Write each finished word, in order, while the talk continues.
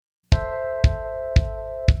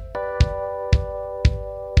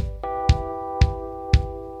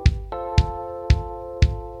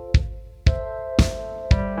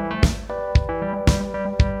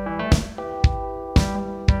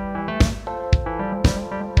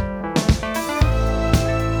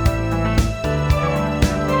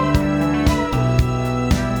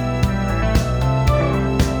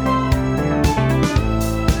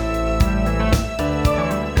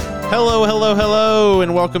Hello, hello, hello,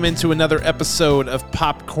 and welcome into another episode of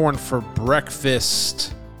Popcorn for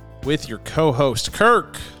Breakfast with your co-host,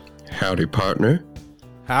 Kirk. Howdy, partner.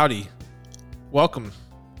 Howdy. Welcome.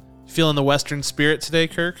 Feeling the Western spirit today,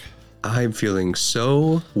 Kirk? I'm feeling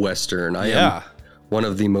so Western. I am one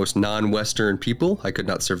of the most non-Western people. I could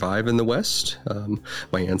not survive in the West.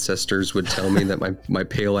 My ancestors would tell me that my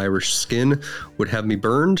pale Irish skin would have me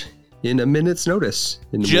burned in a minute's notice.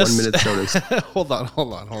 In 1 minute's notice. Hold on.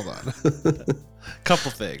 Couple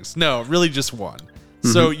things. No, really just one.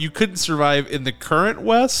 So you couldn't survive in the current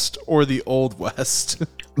West or the old West?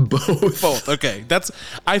 Both. Okay.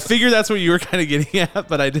 I figured that's what you were kind of getting at,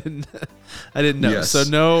 but I didn't know. Yes.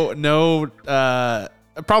 So no,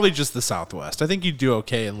 probably just the Southwest. I think you'd do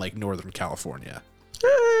okay in like Northern California,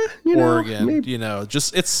 Oregon, maybe.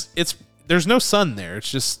 it's there's no sun there. It's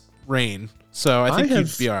just rain. So I think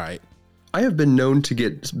you'd be all right. I have been known to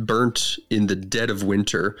get burnt in the dead of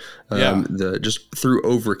winter, just through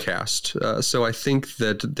overcast. So I think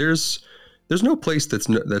that there's no place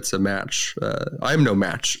that's a match. I'm no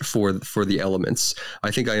match for the elements.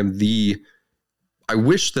 I think I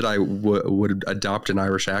wish that I would adopt an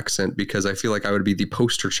Irish accent, because I feel like I would be the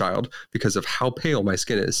poster child because of how pale my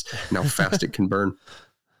skin is and how fast it can burn.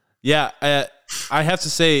 Yeah, I have to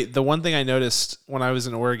say, the one thing I noticed when I was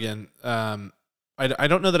in Oregon, I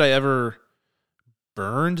don't know that I ever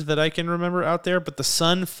burned that I can remember out there, but the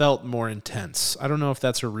sun felt more intense. I don't know if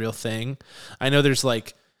that's a real thing. I know there's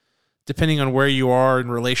like, depending on where you are in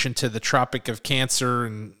relation to the Tropic of Cancer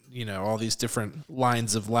and, all these different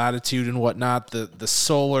lines of latitude and whatnot, the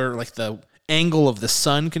solar, like the angle of the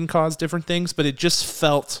sun can cause different things, but it just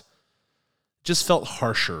felt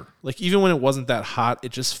harsher. Like even when it wasn't that hot,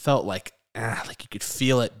 it just felt like you could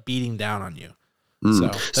feel it beating down on you. So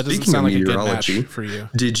that doesn't sound like a good match for you.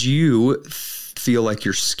 Did you feel like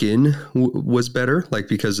your skin was better, like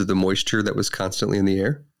because of the moisture that was constantly in the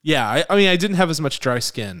air? Yeah, I mean, I didn't have as much dry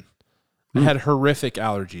skin. I had horrific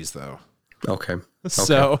allergies, though. Okay.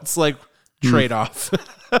 So it's like trade-off.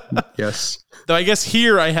 Yes. Though I guess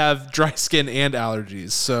here I have dry skin and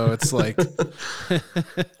allergies, so it's like...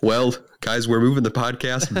 Well, guys, we're moving the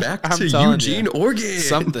podcast back to Eugene, Oregon.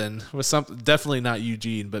 Something. Definitely not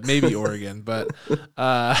Eugene, but maybe Oregon. But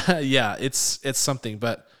yeah, it's something.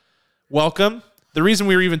 But welcome. The reason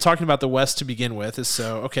we were even talking about the West to begin with is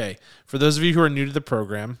for those of you who are new to the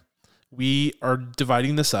program, we are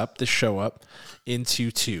dividing this show up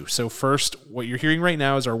into two. So first, what you're hearing right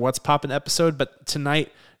now is our What's Poppin' episode, but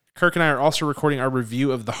tonight, Kirk and I are also recording our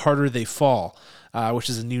review of The Harder They Fall, which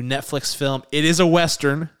is a new Netflix film. It is a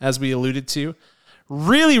Western, as we alluded to.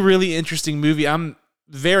 Really, really interesting movie. I'm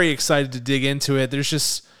very excited to dig into it. There's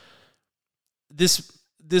just...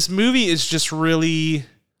 This movie is just really...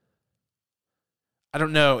 I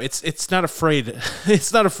don't know. It's not afraid.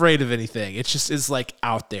 It's not afraid of anything. It just is like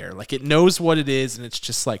out there. Like it knows what it is, and it's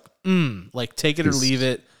just like, like take it or leave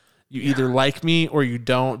it. You either like me or you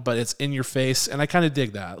don't, but it's in your face, and I kind of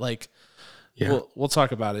dig that. Like, we'll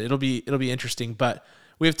talk about it. It'll be interesting, but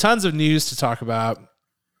we have tons of news to talk about,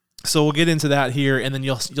 so we'll get into that here, and then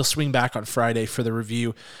you'll swing back on Friday for the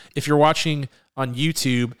review. If you're watching on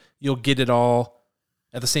YouTube, you'll get it all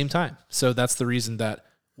at the same time. So that's the reason that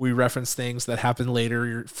we reference things that happen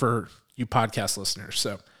later for you podcast listeners.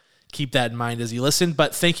 So keep that in mind as you listen.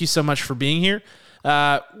 But thank you so much for being here.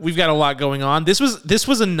 We've got a lot going on. This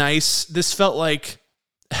felt like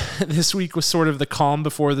this week was sort of the calm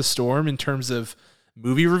before the storm in terms of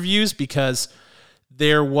movie reviews, because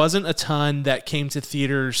there wasn't a ton that came to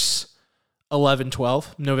theaters November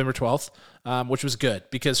 12th, which was good,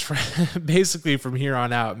 because basically from here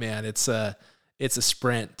on out, man, it's a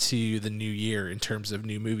sprint to the new year in terms of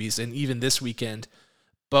new movies. And even this weekend,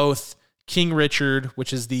 both King Richard,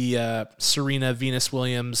 which is the Serena Venus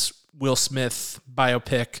Williams, Will Smith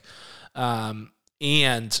biopic,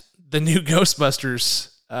 and the new Ghostbusters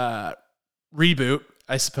reboot,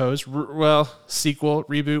 I suppose. Sequel,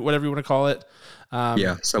 reboot, whatever you want to call it.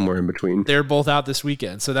 Somewhere in between. They're both out this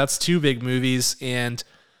weekend. So that's two big movies, and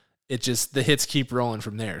the hits keep rolling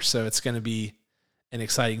from there. So it's going to be an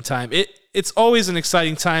exciting time. It's always an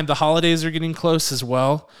exciting time. The holidays are getting close as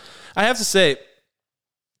well. I have to say,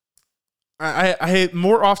 I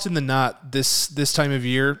more often than not this time of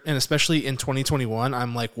year, and especially in 2021,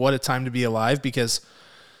 I'm like, what a time to be alive, because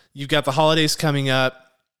you've got the holidays coming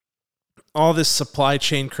up, all this supply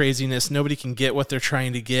chain craziness. Nobody can get what they're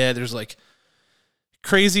trying to get. There's like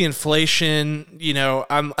crazy inflation.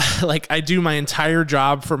 I'm like, I do my entire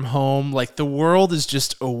job from home. Like the world is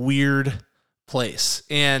just a weird place.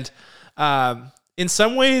 And in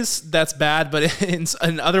some ways that's bad, but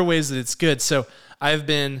in other ways that it's good. So I've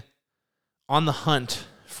been on the hunt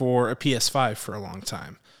for a PS5 for a long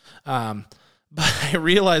time. But I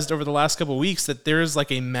realized over the last couple of weeks that there's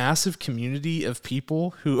like a massive community of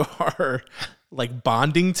people who are like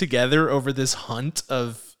bonding together over this hunt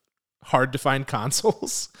of hard to find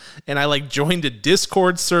consoles. And I like joined a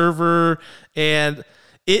Discord server, and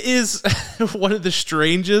it is one of the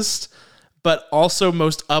strangest but also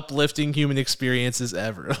most uplifting human experiences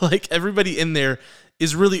ever. Like everybody in there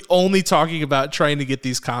is really only talking about trying to get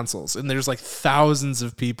these consoles. And there's like thousands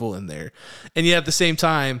of people in there. And yet at the same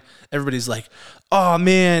time, everybody's like, oh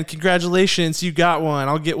man, congratulations, you got one.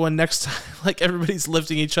 I'll get one next time. Like everybody's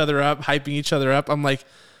lifting each other up, hyping each other up. I'm like,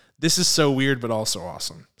 this is so weird, but also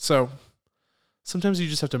awesome. So sometimes you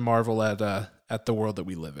just have to marvel at the world that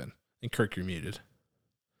we live in. And Kirk, you're muted.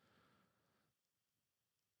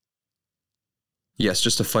 Yes,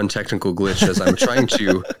 just a fun technical glitch as I'm trying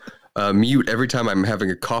to mute every time I'm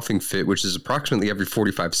having a coughing fit, which is approximately every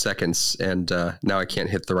 45 seconds. And now I can't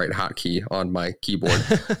hit the right hotkey on my keyboard.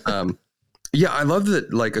 Yeah, I love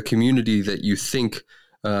that, like a community that you think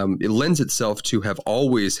it lends itself to have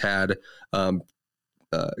always had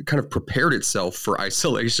kind of prepared itself for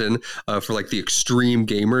isolation for like the extreme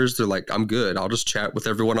gamers. They're like, I'm good. I'll just chat with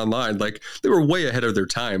everyone online. Like they were way ahead of their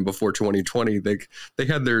time before 2020. They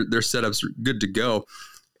had their setups good to go.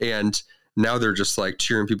 And now they're just like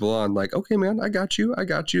cheering people on like, okay, man, I got you.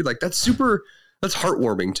 Like that's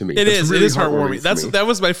heartwarming to me. It is really heartwarming. That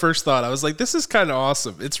was my first thought. I was like, this is kind of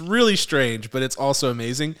awesome. It's really strange, but it's also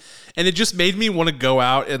amazing. And it just made me want to go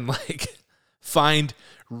out and like find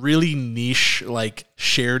really niche, like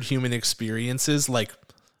shared human experiences, like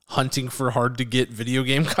hunting for hard to get video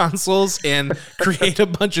game consoles and create a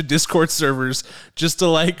bunch of Discord servers just to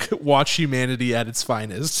like watch humanity at its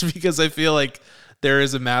finest, because I feel like there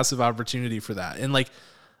is a massive opportunity for that. And like,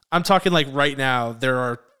 I'm talking like right now, there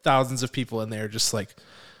are thousands of people in there just like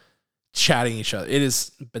chatting each other. It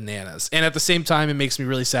is bananas. And at the same time, it makes me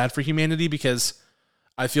really sad for humanity because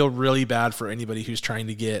I feel really bad for anybody who's trying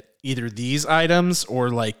to get either these items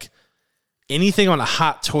or like anything on a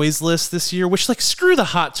Hot Toys list this year, which like screw the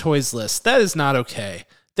Hot Toys list. That is not okay.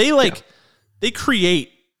 They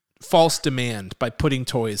create false demand by putting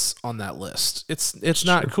toys on that list. It's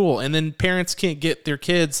not cool. And then parents can't get their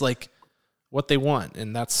kids like what they want.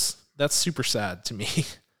 And that's super sad to me.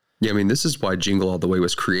 Yeah. I mean, this is why Jingle All the Way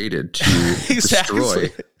was created, to destroy.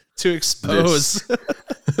 To expose.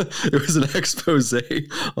 It was an expose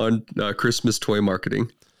on Christmas toy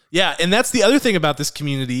marketing. Yeah, and that's the other thing about this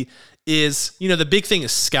community is, the big thing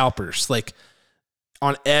is scalpers, like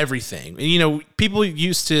on everything. And, people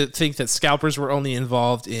used to think that scalpers were only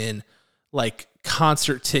involved in like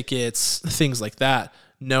concert tickets, things like that.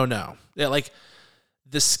 No. Yeah, like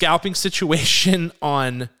the scalping situation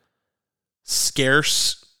on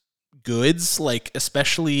scarce goods, like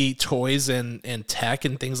especially toys and tech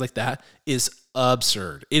and things like that, is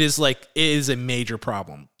absurd. It is a major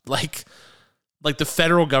problem. Like the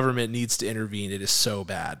federal government needs to intervene. It is so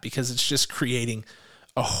bad because it's just creating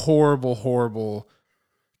a horrible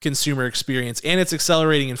consumer experience, and it's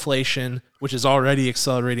accelerating inflation, which is already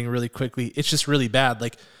accelerating really quickly. It's just really bad.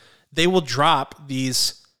 Like they will drop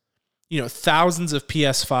these, thousands of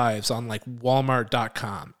PS5s on like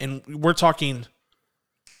Walmart.com, and we're talking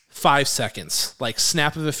 5 seconds, like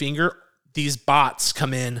snap of a finger, these bots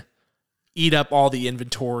come in, eat up all the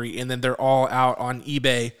inventory, and then they're all out on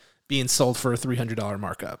eBay being sold for a $300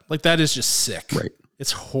 markup. Like that is just sick. Right.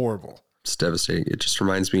 It's horrible. It's devastating. It just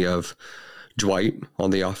reminds me of Dwight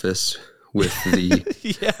on The Office with the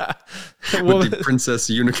with the Princess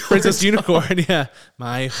Unicorn. Princess Unicorn, yeah.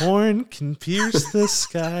 My horn can pierce the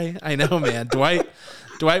sky. I know, man. Dwight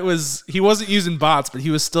wasn't using bots, but he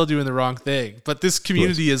was still doing the wrong thing. But this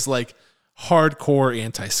community is like hardcore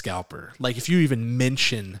anti-scalper. Like if you even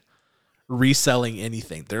mention reselling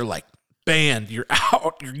anything, they're like, banned, you're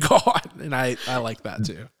out, you're gone. And I like that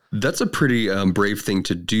too. That's a pretty brave thing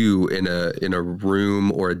to do in a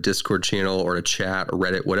room or a Discord channel or a chat or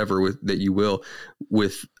Reddit, whatever that you will,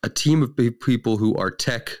 with a team of people who are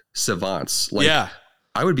tech savants. Like, yeah.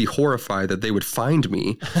 I would be horrified that they would find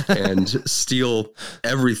me and steal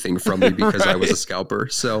everything from me because I was a scalper.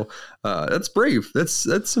 So that's brave. That's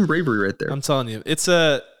some bravery right there. I'm telling you, it's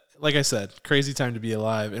like I said, crazy time to be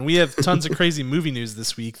alive. And we have tons of crazy movie news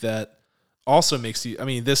this week that also makes you,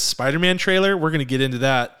 this Spider-Man trailer, we're going to get into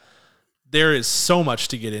that. There is so much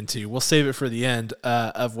to get into. We'll save it for the end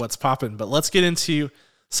of what's popping, but let's get into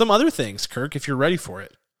some other things, Kirk, if you're ready for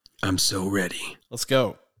it. I'm so ready. Let's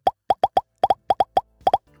go.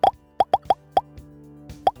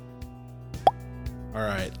 All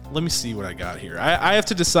right, let me see what I got here. I have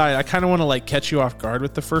to decide. I kind of want to like catch you off guard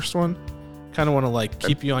with the first one, kind of want to like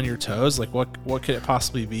keep you on your toes. Like what could it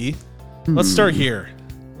possibly be? Let's start here.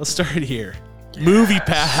 Yes.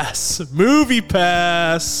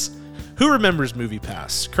 MoviePass. Who remembers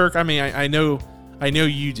MoviePass? Kirk, I mean, I know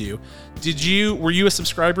you do. Were you a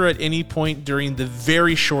subscriber at any point during the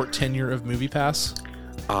very short tenure of MoviePass?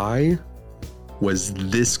 I was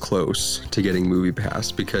this close to getting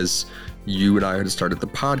MoviePass because you and I had started the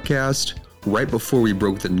podcast right before we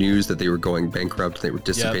broke the news that they were going bankrupt. They were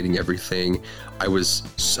dissipating everything. I was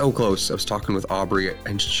so close. I was talking with Aubrey,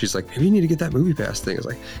 and she's like, maybe you need to get that MoviePass thing. I was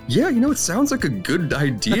like, yeah, it sounds like a good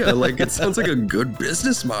idea. Like, it sounds like a good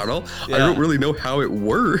business model. Yeah. I don't really know how it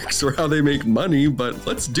works or how they make money, but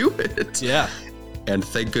let's do it. Yeah. And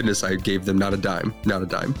thank goodness I gave them not a dime.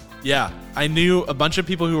 Yeah. I knew a bunch of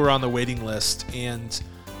people who were on the waiting list, and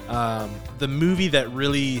the movie that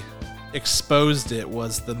really exposed it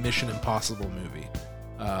was the Mission Impossible movie,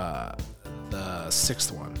 the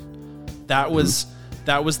sixth one. That was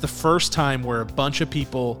the first time where a bunch of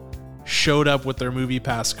people showed up with their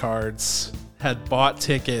MoviePass cards, had bought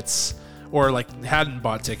tickets, or like hadn't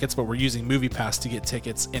bought tickets but were using MoviePass to get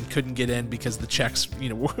tickets and couldn't get in because the checks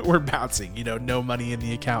were bouncing. No money in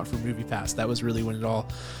the account for MoviePass. That was really when it all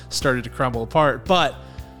started to crumble apart. But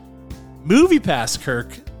MoviePass,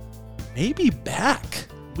 Kirk, may be back.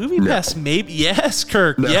 MoviePass, maybe. Yes,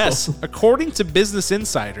 Kirk. No. Yes. According to Business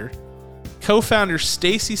Insider, co-founder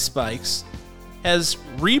Stacy Spikes has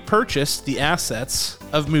repurchased the assets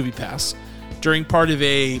of MoviePass during part of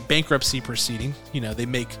a bankruptcy proceeding. They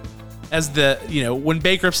make, as when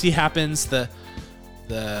bankruptcy happens, the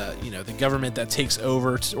government that takes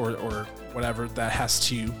over or whatever that has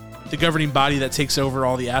to, the governing body that takes over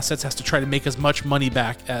all the assets has to try to make as much money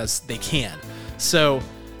back as they can. So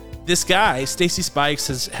this guy, Stacy Spikes,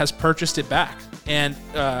 has purchased it back and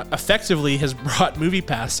effectively has brought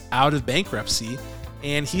MoviePass out of bankruptcy.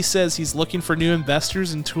 And he says he's looking for new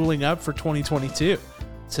investors and tooling up for 2022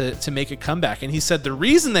 to make a comeback. And he said the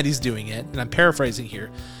reason that he's doing it, and I'm paraphrasing here,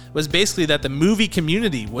 was basically that the movie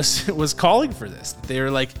community was calling for this. They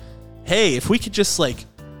were like, hey, if we could just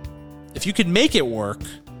if you could make it work,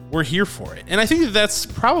 we're here for it. And I think that's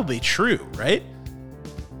probably true, right?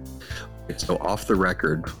 So off the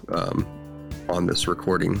record, on this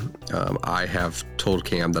recording, I have told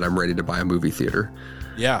Cam that I'm ready to buy a movie theater.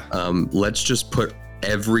 Yeah. Let's just put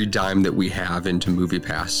every dime that we have into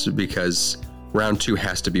MoviePass because round 2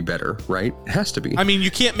 has to be better, right? It has to be. I mean,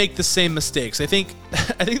 you can't make the same mistakes. I think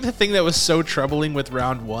the thing that was so troubling with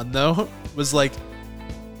round 1 though was like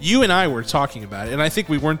you and I were talking about it, and I think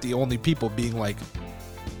we weren't the only people being like,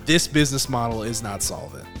 this business model is not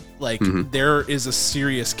solvent. There is a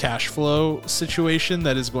serious cash flow situation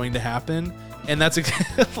that is going to happen, and that's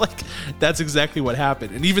exactly what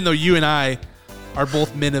happened. And even though you and I are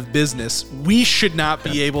both men of business, we should not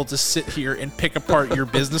be able to sit here and pick apart your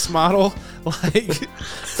business model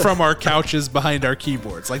from our couches behind our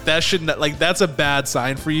keyboards. That's a bad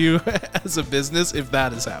sign for you as a business if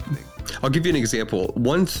that is happening. I'll give you an example.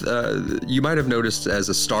 You might have noticed as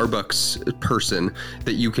a Starbucks person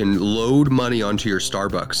that you can load money onto your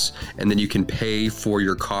Starbucks and then you can pay for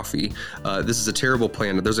your coffee. This is a terrible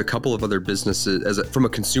plan. There's a couple of other businesses from a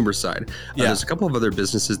consumer side. There's a couple of other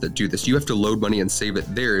businesses that do this. You have to load money and save it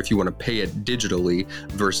there if you want to pay it digitally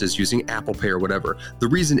versus using Apple Pay or whatever. The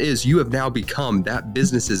reason is you have now become that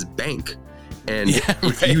business's bank. And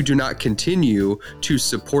if you do not continue to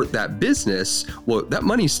support that business, well, that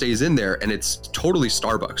money stays in there and it's totally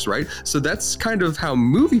Starbucks, right? So that's kind of how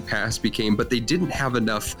MoviePass became, but they didn't have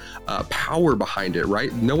enough power behind it,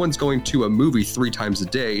 right? No one's going to a movie 3 times a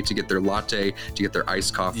day to get their latte, to get their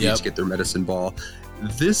iced coffee, to get their medicine ball.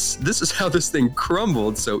 This is how this thing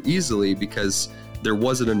crumbled so easily because there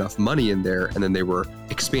wasn't enough money in there, and then they were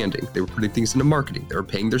expanding. They were putting things into marketing. They were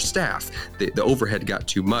paying their staff. The overhead got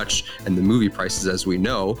too much, and the movie prices, as we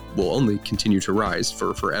know, will only continue to rise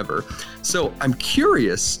for forever. So I'm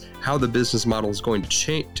curious how the business model is going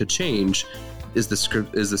to change. Is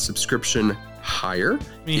the subscription higher?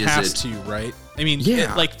 I mean, it has to, right? I mean,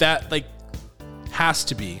 has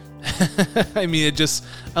to be. I mean, it just,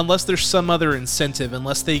 unless there's some other incentive,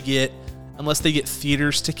 unless they get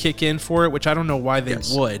theaters to kick in for it, which I don't know why they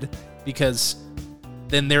would, because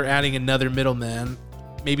then they're adding another middleman.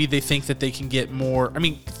 Maybe they think that they can get more. I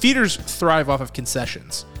mean, theaters thrive off of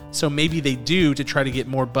concessions, so maybe they do to try to get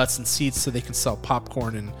more butts and seats so they can sell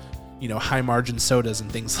popcorn and high margin sodas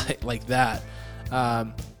and things like that.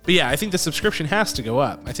 But yeah, I think the subscription has to go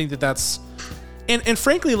up. I think that's and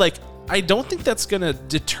frankly, I don't think that's going to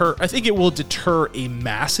deter. I think it will deter a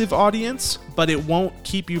massive audience, but it won't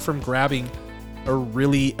keep you from grabbing a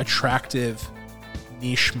really attractive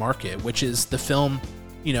niche market, which is the film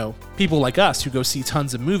you know, people like us who go see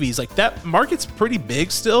tons of movies, like that market's pretty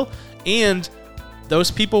big still, and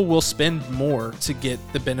those people will spend more to get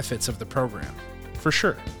the benefits of the program, for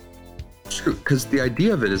sure. True, because the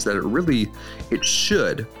idea of it is that it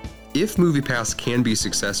should, if MoviePass can be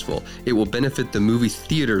successful, it will benefit the movie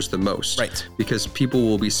theaters the most. Right. Because people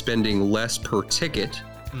will be spending less per ticket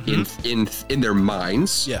in their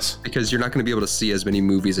minds. Yes. Because you're not going to be able to see as many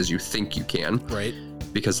movies as you think you can. Right.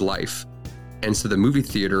 Because life. And so the movie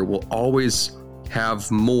theater will always have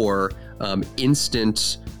more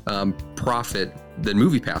instant profit than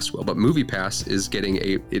MoviePass will. But MoviePass is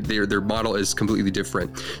getting their model is completely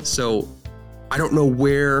different. So I don't know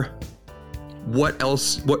what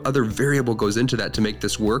other variable goes into that to make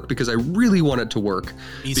this work, because I really want it to work.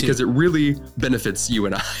 Because it really benefits you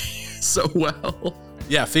and I so well.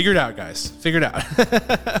 Yeah, figure it out, guys. Figure it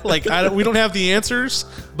out. Like, we don't have the answers,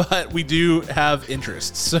 but we do have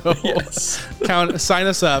interest. So yes. Sign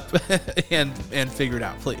us up and figure it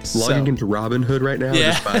out, please. Logging into Robinhood right now,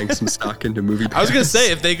 yeah. Just buying some stock into MoviePass. I was gonna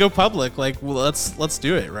say, if they go public, like, well, let's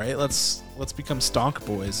do it, right? Let's become stonk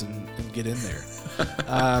boys and get in there.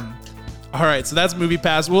 All right, so that's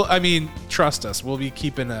MoviePass. Well, I mean, trust us, we'll be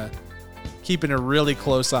keeping a really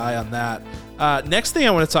close eye on that. Next thing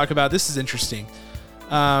I want to talk about, this is interesting.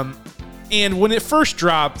 And when it first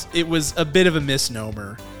dropped, it was a bit of a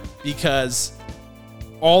misnomer, because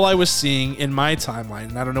all I was seeing in my timeline,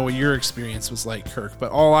 and I don't know what your experience was like, Kirk,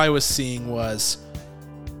 but all I was seeing was,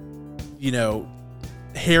 you know,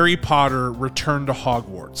 Harry Potter Return to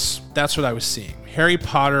Hogwarts. That's what I was seeing. Harry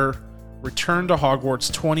Potter Return to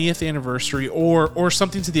Hogwarts 20th anniversary, or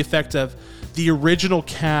something to the effect of the original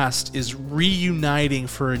cast is reuniting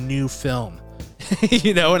for a new film.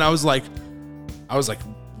 You know, and I was like,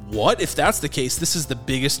 what? If that's the case, this is the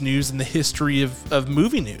biggest news in the history of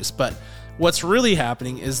movie news. But what's really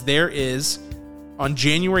happening is there is, on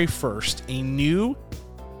January 1st, a new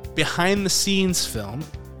behind-the-scenes film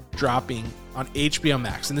dropping on HBO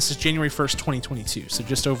Max. And this is January 1st, 2022. So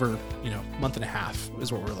just over, a month and a half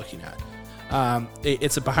is what we're looking at.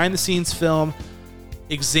 It's a behind-the-scenes film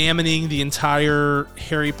examining the entire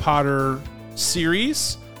Harry Potter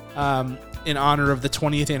series, in honor of the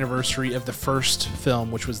 20th anniversary of the first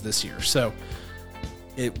film, which was this year. So,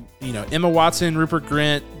 Emma Watson, Rupert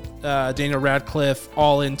Grint, Daniel Radcliffe,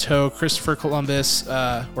 all in tow. Christopher Columbus,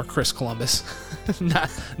 or Chris Columbus, not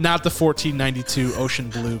the 1492 Ocean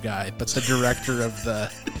Blue guy, but the director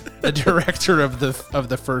of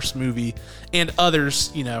the first movie, and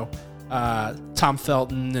others. Tom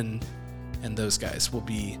Felton and those guys will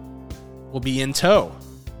be in tow.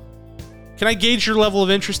 Can I gauge your level of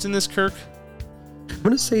interest in this, Kirk? I'm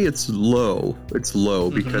going to say it's low. It's low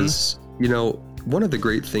because, one of the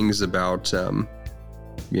great things about, ever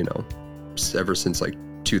since like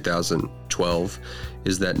 2012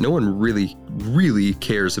 is that no one really, really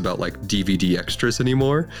cares about like DVD extras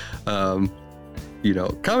anymore.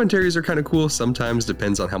 Commentaries are kind of cool. Sometimes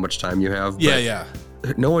depends on how much time you have. But yeah.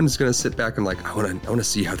 No one's going to sit back and like, I want to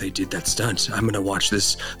see how they did that stunt. I'm going to watch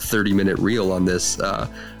this 30-minute reel on this.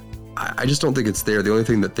 I just don't think it's there. The only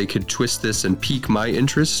thing that they could twist this and pique my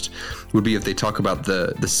interest would be if they talk about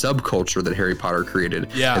the subculture that Harry Potter created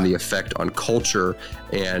and the effect on culture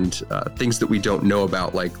and things that we don't know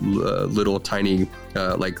about, like little tiny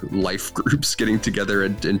like life groups getting together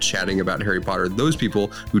and chatting about Harry Potter. Those people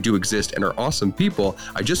who do exist and are awesome people,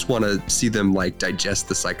 I just want to see them like digest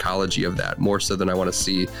the psychology of that more so than I want to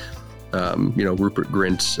see Rupert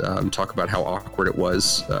Grint talk about how awkward it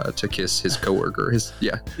was to kiss his coworker.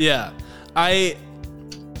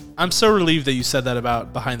 I'm so relieved that you said that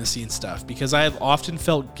about behind the scenes stuff, because I have often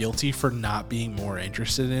felt guilty for not being more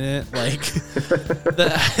interested in it. Like,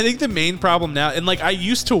 I think the main problem now, and like I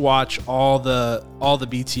used to watch all the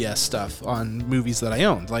BTS stuff on movies that I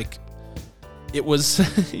owned. Like, it was,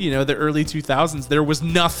 the early 2000s. There was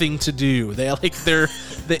nothing to do.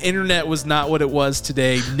 The internet was not what it was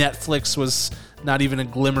today. Netflix was not even a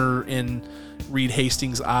glimmer in Reed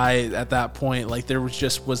Hastings' eye at that point. Like, there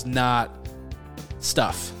was not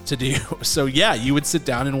stuff to do. So yeah, you would sit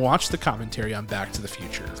down and watch the commentary on Back to the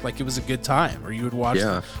Future. Like, it was a good time. Or you would watch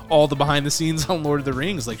all the behind the scenes on Lord of the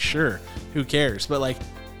Rings. Like, sure, who cares? But like,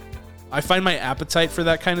 I find my appetite for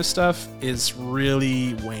that kind of stuff is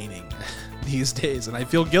really waning these days, and I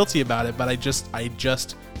feel guilty about it, but I just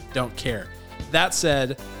don't care. That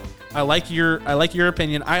said, I like your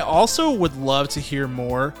opinion. I also would love to hear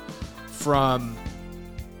more from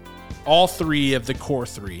all three of the core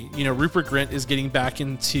three. Rupert Grint is getting back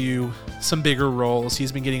into some bigger roles.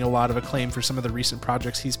 He's been getting a lot of acclaim for some of the recent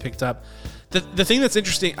projects he's picked up. The thing that's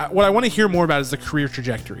interesting, what I want to hear more about is the career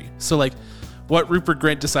trajectory. So like, what Rupert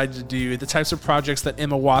Grint decided to do, the types of projects that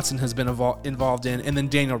Emma Watson has been involved in, and then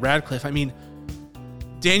Daniel Radcliffe. I mean,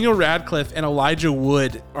 Daniel Radcliffe and Elijah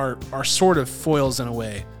Wood are sort of foils in a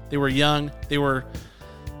way. They were young. They were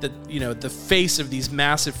the face of these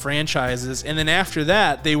massive franchises. And then after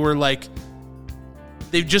that, they were like,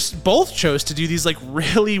 they just both chose to do these like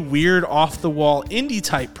really weird off the wall indie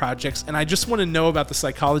type projects. And I just want to know about the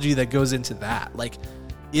psychology that goes into that. Like,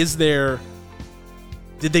 did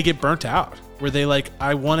they get burnt out? Were they like,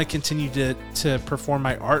 I want to continue to perform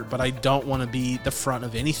my art, but I don't want to be the front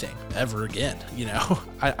of anything ever again.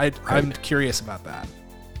 I'm curious about that.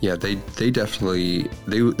 Yeah, they definitely,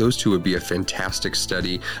 those two would be a fantastic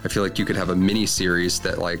study. I feel like you could have a mini series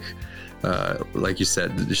that like you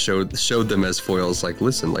said, showed them as foils. Like,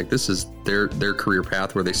 listen, like this is their career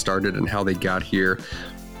path, where they started and how they got here.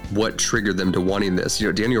 What triggered them to wanting this?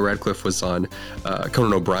 Daniel Radcliffe was on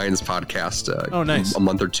Conan O'Brien's podcast nice. a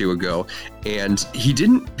month or two ago, and he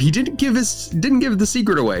didn't give the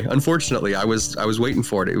secret away. Unfortunately, I was waiting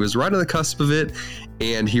for it. It was right on the cusp of it,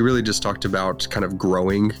 and he really just talked about kind of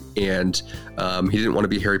growing, and he didn't want to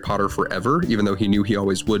be Harry Potter forever, even though he knew he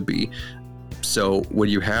always would be. So when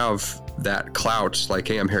you have that clout, like,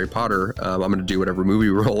 hey, I'm Harry Potter, I'm going to do whatever movie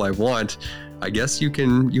role I want, I guess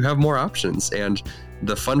you have more options. And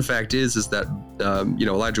the fun fact is that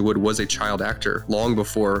Elijah Wood was a child actor long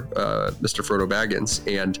before Mr. Frodo Baggins,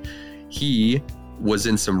 and he was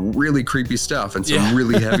in some really creepy stuff and some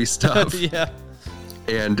really heavy stuff. Yeah.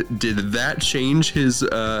 And did that change his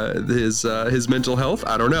mental health?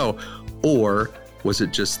 I don't know. Or was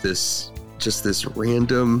it just this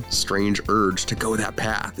random strange urge to go that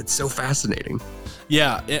path? It's so fascinating.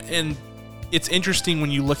 Yeah, and it's interesting when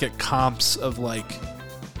you look at comps of like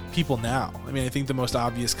people now. I mean, I think the most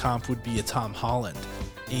obvious comp would be a Tom Holland,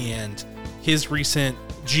 and his recent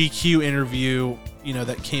GQ interview,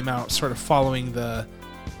 that came out sort of following the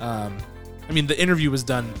the interview was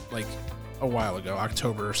done like a while ago,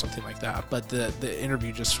 October or something like that, but the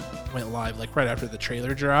interview just went live like right after the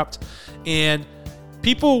trailer dropped, and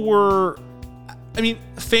people were,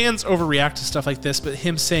 fans overreact to stuff like this, but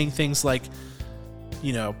him saying things like,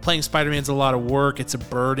 playing Spider-Man's a lot of work, it's a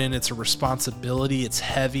burden, it's a responsibility, it's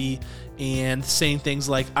heavy, and saying things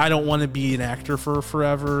like, I don't want to be an actor for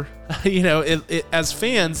forever. As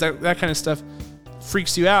fans, that kind of stuff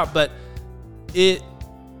freaks you out, but I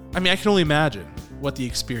can only imagine what the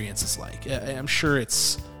experience is like. I'm sure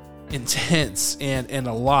it's intense and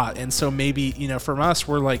a lot, and so maybe, from us,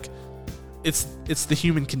 we're like, it's the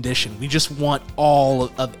human condition. We just want all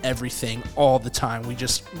of everything all the time. We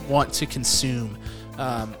just want to consume.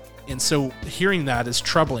 And so hearing that is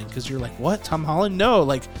troubling, because you're like, what? Tom Holland? No,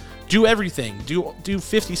 like, do everything. Do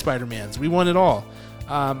 50 Spider-Mans. We want it all.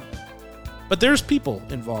 But there's people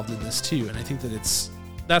involved in this too. And I think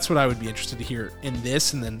that's what I would be interested to hear in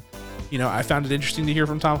this. And then, I found it interesting to hear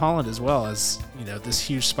from Tom Holland as well, as, this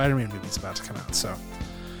huge Spider-Man movie is about to come out. So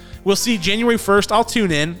we'll see. January 1st, I'll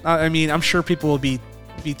tune in. I'm sure people will be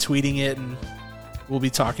tweeting it and we'll be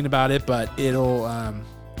talking about it, but it'll,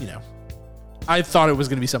 I thought it was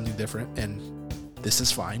going to be something different, and this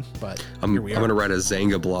is fine, but here we are. I'm going to write a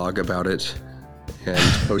Zanga blog about it and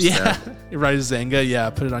post that. You write a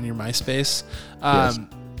Zanga, put it on your MySpace. Yes.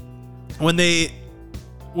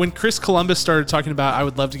 When Chris Columbus started talking about, I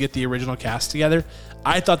would love to get the original cast together,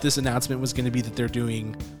 I thought this announcement was going to be that they're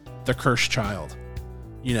doing The Cursed Child.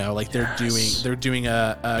 They're doing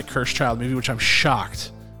a Cursed Child movie, which I'm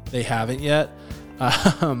shocked they haven't yet.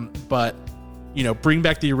 But bring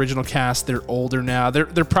back the original cast. They're older now.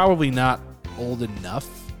 They're probably not old enough,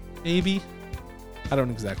 maybe. I don't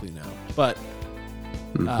exactly know, but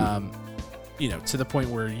to the point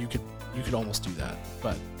where you could almost do that.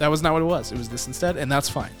 But that was not what it was. It was this instead, and that's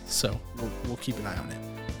fine. So we'll keep an eye on it.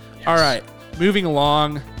 Yes. All right, moving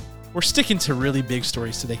along. We're sticking to really big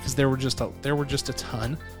stories today because there were just a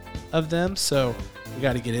ton of them. So we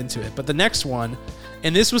got to get into it. But the next one,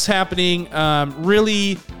 and this was happening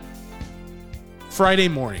really Friday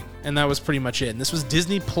morning, and that was pretty much it. And this was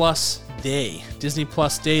Disney Plus Day. Disney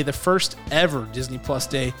Plus Day, the first ever Disney Plus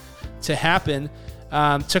Day to happen,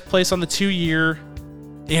 took place on the 2-year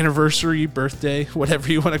anniversary, birthday,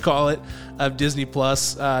 whatever you want to call it, of Disney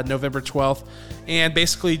Plus, November 12th. And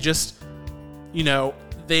basically just, it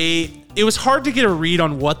was hard to get a read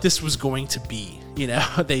on what this was going to be.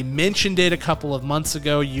 They mentioned it a couple of months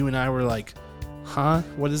ago. You and I were like, huh,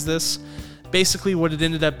 what is this? Basically what it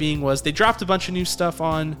ended up being was they dropped a bunch of new stuff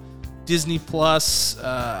on Disney Plus.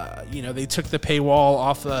 They took the paywall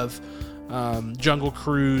off of Jungle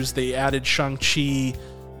Cruise. They added Shang-Chi.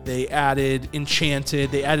 They added Enchanted.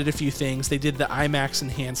 They added a few things. They did the IMAX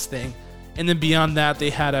enhanced thing. And then beyond that, they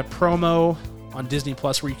had a promo on Disney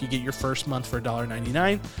Plus, where you could get your first month for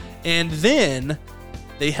 $1.99. And then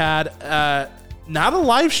they had not a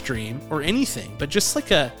live stream or anything, but just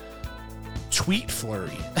like a tweet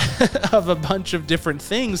flurry of a bunch of different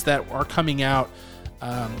things that are coming out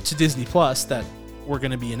to Disney Plus that were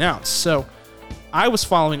going to be announced. So I was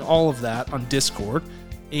following all of that on Discord,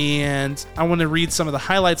 and I want to read some of the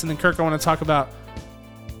highlights, and then Kirk, I want to talk about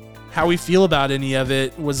how we feel about any of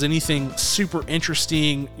it. Was anything super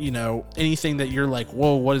interesting, anything that you're like,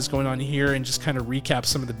 whoa, what is going on here, and just kind of recap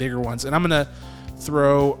some of the bigger ones. And I'm going to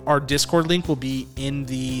throw our Discord link will be in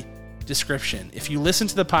the description. If you listen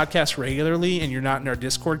to the podcast regularly and you're not in our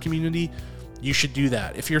Discord community, you should do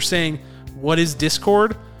that. If you're saying, what is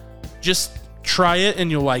Discord? Just try it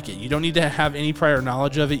and you'll like it. You don't need to have any prior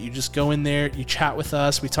knowledge of it. You just go in there, you chat with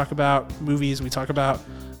us. We talk about movies. We talk about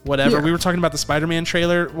whatever. Yeah. We were talking about the Spider-Man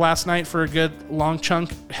trailer last night for a good long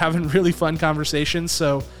chunk, having really fun conversations.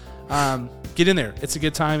 So get in there. It's a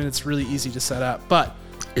good time and it's really easy to set up. But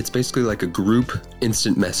it's basically like a group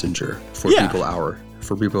instant messenger for people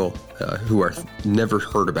who are never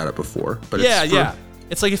heard about it before. But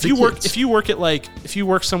it's like if you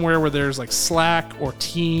work somewhere where there's like Slack or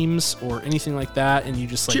Teams or anything like that, and you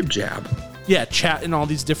just like jib jab, chat in all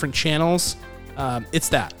these different channels. It's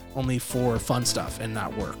that only for fun stuff and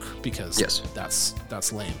not work, because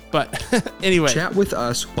that's lame. But anyway, chat with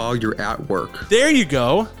us while you're at work. There you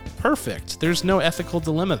go. Perfect. There's no ethical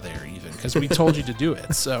dilemma there, even, because we told you to do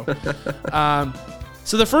it. So,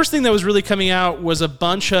 so the first thing that was really coming out was a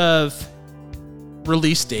bunch of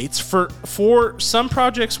release dates for some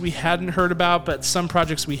projects we hadn't heard about, but some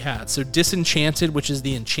projects we had. So Disenchanted, which is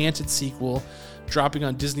the Enchanted sequel, dropping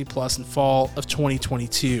on Disney Plus in fall of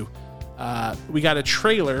 2022. We got a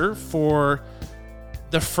trailer for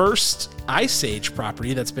the first Ice Age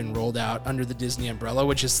property that's been rolled out under the Disney umbrella,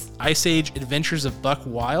 which is Ice Age Adventures of Buck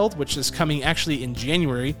Wild, which is coming actually in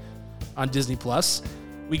January on Disney Plus.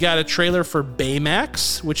 We got a trailer for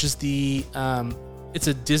Baymax, which is it's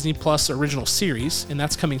a Disney Plus original series, and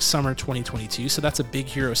that's coming summer 2022. So that's a Big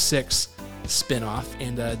Hero 6 spinoff,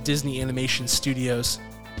 and Disney Animation Studios,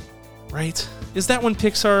 right? Is that one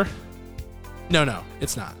Pixar? No,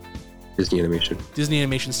 it's not. Disney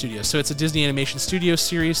Animation Studios. So it's a Disney Animation Studios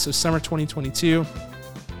series, so summer 2022.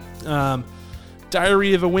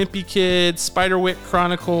 Diary of a Wimpy Kid, Spiderwick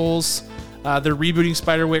Chronicles, they're rebooting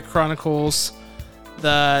Spiderwick Chronicles.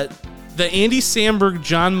 The Andy Samberg,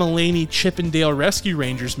 John Mulaney, Chip and Dale Rescue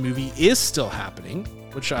Rangers movie is still happening,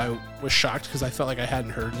 which I was shocked because I felt like I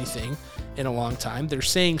hadn't heard anything in a long time. They're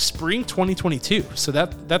saying spring 2022, so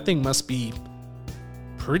that thing must be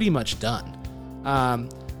pretty much done.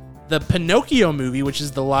 The Pinocchio movie, which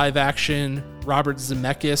is the live-action Robert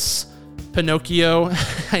Zemeckis Pinocchio.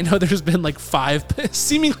 I know there's been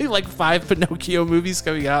seemingly five Pinocchio movies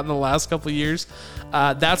coming out in the last couple of years.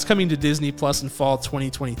 That's coming to Disney Plus in fall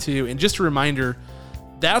 2022. And just a reminder,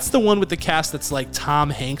 that's the one with the cast that's like Tom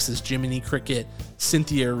Hanks as Jiminy Cricket,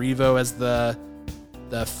 Cynthia Erivo as the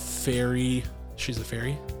fairy. She's a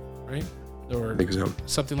fairy, right? Or I think so.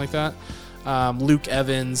 Something like that. Luke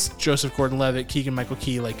Evans, Joseph Gordon-Levitt, Keegan-Michael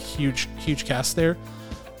Key, huge cast there.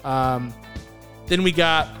 Then we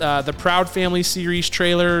got the Proud Family series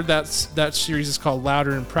trailer. That series is called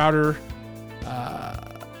Louder and Prouder.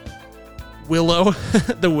 Willow,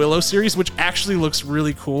 the Willow series, which actually looks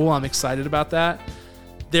really cool. I'm excited about that.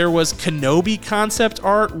 There was Kenobi concept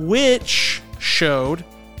art, which showed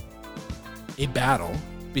a battle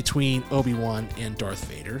between Obi-Wan and Darth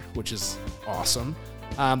Vader, which is awesome.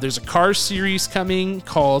 There's a Cars series coming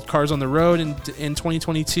called Cars on the Road in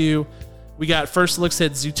 2022. We got first looks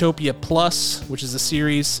at Zootopia Plus, which is a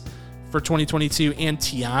series for 2022, and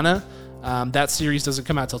Tiana. That series doesn't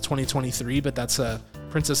come out till 2023, but that's a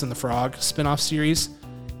Princess and the Frog spinoff series.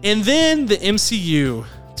 And then the MCU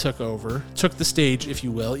took the stage, if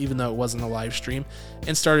you will, even though it wasn't a live stream,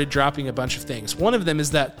 and started dropping a bunch of things. One of them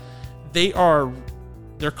is that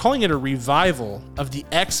they're calling it a revival of the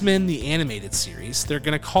X-Men, the animated series. They're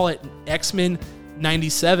going to call it X-Men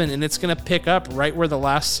 97, and it's going to pick up right where the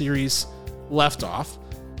last series left off.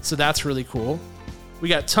 So that's really cool. We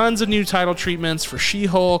got tons of new title treatments for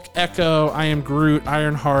She-Hulk, Echo, I Am Groot,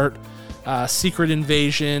 Ironheart, Secret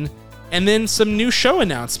Invasion, and then some new show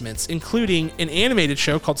announcements, including an animated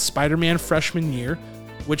show called Spider-Man Freshman Year,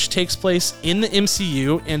 which takes place in the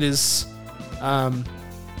MCU and is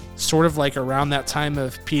sort of like around that time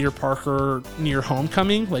of Peter Parker near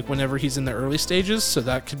Homecoming, like whenever he's in the early stages. So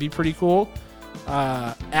that could be pretty cool.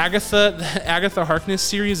 The Agatha Harkness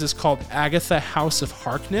series is called Agatha House of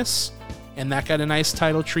Harkness, and that got a nice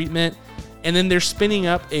title treatment. And then they're spinning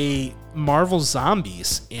up a Marvel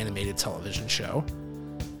Zombies animated television show.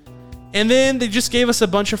 And then they just gave us a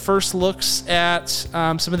bunch of first looks at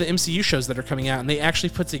some of the MCU shows that are coming out, and they actually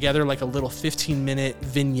put together like a little 15-minute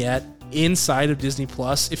vignette inside of Disney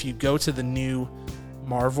Plus. If you go to the new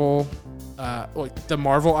Marvel, like the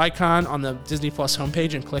Marvel icon on the Disney Plus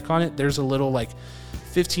homepage and click on it, there's a little like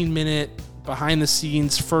 15-minute behind the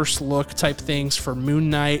scenes first look type things for Moon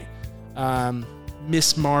Knight,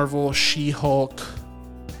 Miss Marvel, She-Hulk.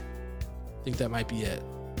 I think that might be it.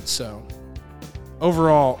 So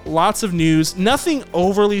overall, lots of news. Nothing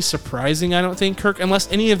overly surprising, I don't think, Kirk,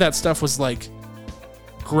 unless any of that stuff was like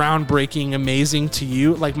groundbreaking, amazing to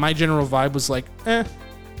you. Like my general vibe was like,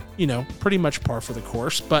 pretty much par for the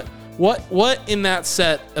course. But what in that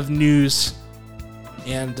set of news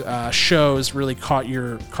and shows really caught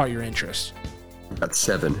your interest? Got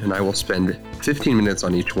 7, and I will spend 15 minutes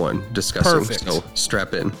on each one discussing. Perfect. So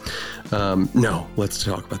strap in. No, let's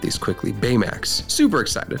talk about these quickly. Baymax. Super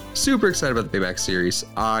excited about the Baymax series.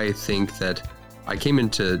 I think that I came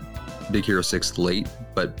into Big Hero 6 late,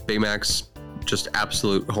 but Baymax, just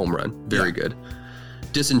absolute home run. Very good.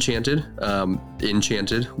 Disenchanted,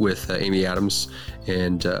 Enchanted with Amy Adams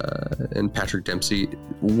and Patrick Dempsey,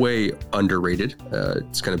 way underrated.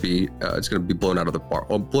 It's gonna be blown out of the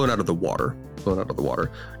water.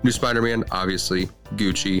 New Spider-Man, obviously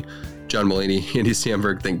Gucci, John Mulaney, Andy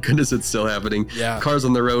Samberg. Thank goodness it's still happening. Yeah. Cars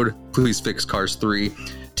on the Road. Please fix Cars 3.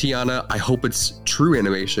 Tiana. I hope it's true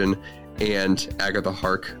animation. And Agatha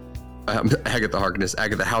House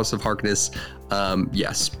of Harkness.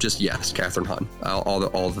 Yes, Catherine Hahn.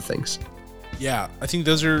 All the things. Yeah, I think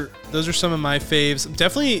those are some of my faves. I'm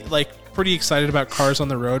definitely like pretty excited about Cars on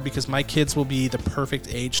the Road because my kids will be the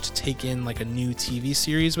perfect age to take in like a new TV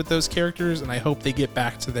series with those characters, and I hope they get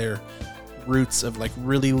back to their roots of like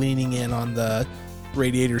really leaning in on the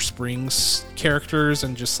Radiator Springs characters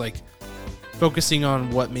and just like focusing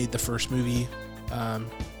on what made the first movie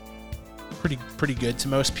pretty good to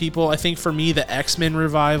most people. I think for me, the X-Men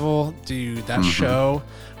revival, dude, that show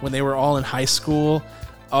when they were all in high school,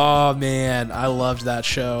 oh man, I loved that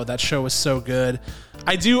show. That show was so good.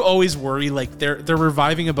 I do always worry, like they're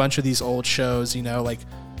reviving a bunch of these old shows, like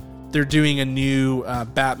they're doing a new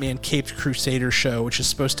Batman Caped Crusader show, which is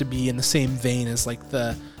supposed to be in the same vein as like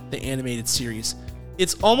the animated series.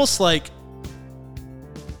 It's almost like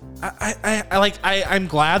I'm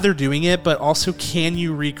glad they're doing it, but also, can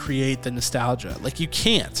you recreate the nostalgia? Like, you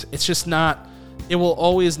can't. It's just not. It will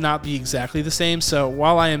always not be exactly the same. So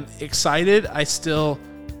while I am excited, I still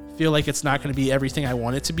feel like it's not going to be everything I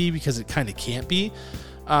want it to be because it kind of can't be.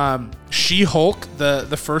 She-Hulk, the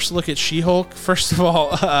first look at She-Hulk. First of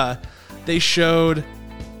all, they showed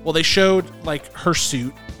like her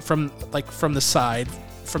suit from the side.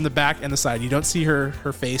 From the back and the side. You don't see her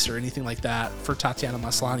face or anything like that for Tatiana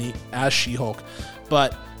Maslany as She-Hulk,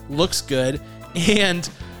 but looks good. And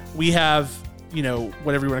we have,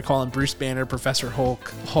 whatever you want to call him, Bruce Banner, Professor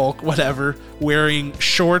Hulk, whatever, wearing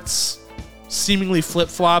shorts, seemingly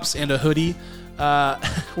flip-flops, and a hoodie,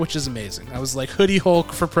 which is amazing. I was like, Hoodie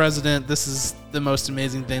Hulk for president. This is the most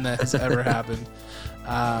amazing thing that has ever happened.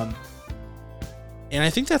 And I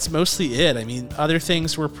think that's mostly it. I mean, other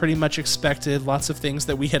things were pretty much expected. Lots of things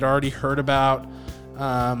that we had already heard about.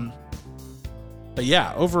 But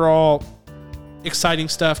yeah, overall, exciting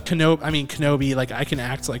stuff. Kenobi, like I can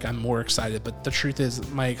act like I'm more excited, but the truth is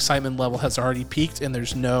my excitement level has already peaked and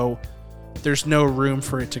there's no room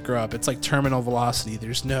for it to grow up. It's like terminal velocity.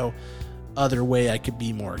 There's no other way I could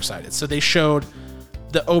be more excited. So they showed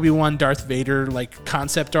the Obi-Wan Darth Vader like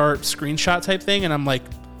concept art screenshot type thing, and I'm like,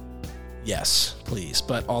 yes, please.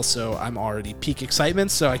 But also, I'm already peak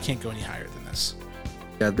excitement, so I can't go any higher than this.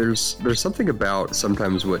 Yeah, there's something about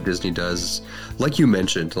sometimes what Disney does, like you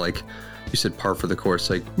mentioned, like you said, par for the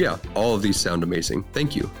course. Like, yeah, all of these sound amazing.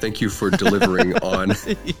 Thank you for delivering on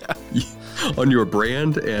on your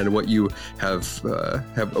brand and what you have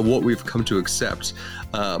what we've come to accept.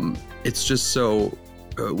 It's just so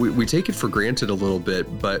we take it for granted a little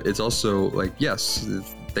bit, but it's also like, yes.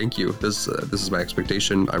 Thank you. This is my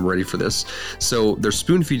expectation. I'm ready for this. So they're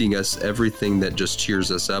spoon feeding us everything that just cheers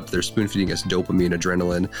us up. They're spoon feeding us dopamine,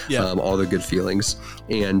 adrenaline, all the good feelings.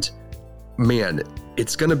 And man,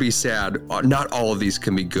 it's going to be sad. Not all of these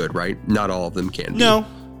can be good, right? Not all of them can be. No.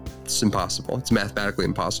 It's impossible. It's mathematically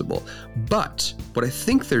impossible. But what I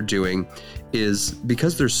think they're doing is,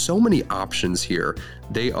 because there's so many options here,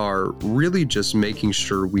 they are really just making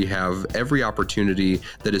sure we have every opportunity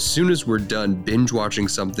that as soon as we're done binge watching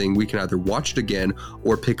something, we can either watch it again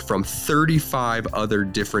or pick from 35 other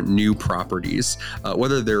different new properties,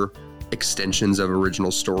 whether they're extensions of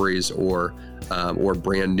original stories or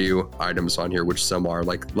brand new items on here, which some are,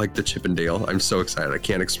 like the Chip and Dale. I'm so excited. I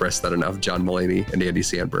can't express that enough. John Mulaney and Andy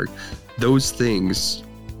Samberg. those things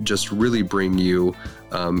just really bring you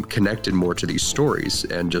connected more to these stories,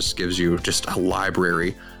 and just gives you just a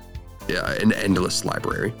library, an endless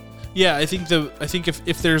library. Yeah, I think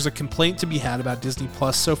if there's a complaint to be had about Disney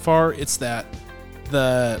Plus so far, it's that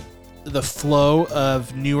the flow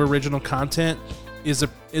of new original content is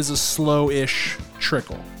a slow-ish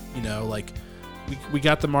trickle. You know, like we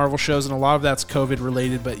got the Marvel shows, and a lot of that's COVID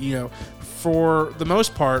related, but you know, for the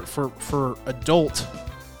most part, for adult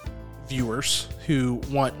viewers who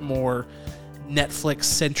want more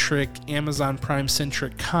Netflix-centric, Amazon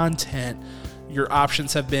Prime-centric content, your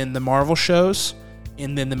options have been the Marvel shows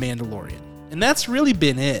and then The Mandalorian. And that's really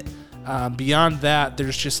been it. Beyond that,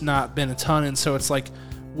 there's just not been a ton. And so it's like,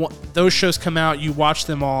 those shows come out, you watch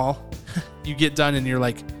them all, you get done, and you're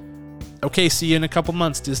like, okay, see you in a couple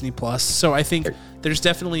months, Disney Plus. So I think there's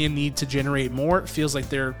definitely a need to generate more. It feels like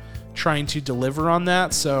they're trying to deliver on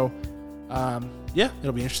that. So, yeah,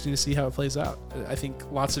 it'll be interesting to see how it plays out. I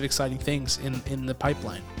think lots of exciting things in the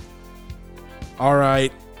pipeline. All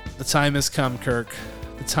right, the time has come, Kirk.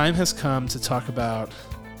 The time has come to talk about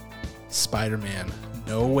Spider-Man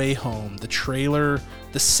No Way Home. The trailer,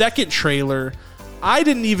 the second trailer. I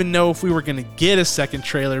didn't even know if we were going to get a second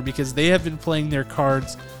trailer because they have been playing their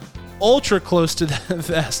cards ultra close to the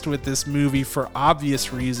vest with this movie for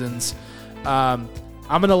obvious reasons.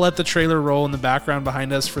 I'm going to let the trailer roll in the background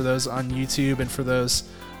behind us for those on YouTube, and for those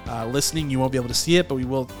listening, you won't be able to see it, but we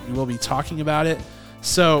will be talking about it.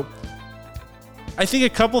 So I think a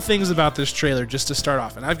couple things about this trailer just to start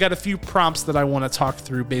off, and I've got a few prompts that I want to talk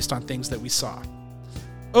through based on things that we saw.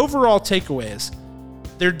 Overall takeaways,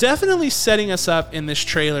 they're definitely setting us up in this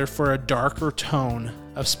trailer for a darker tone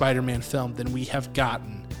of Spider-Man film than we have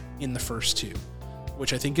gotten in the first two,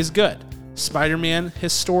 which I think is good. Spider-Man,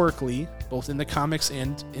 historically, both in the comics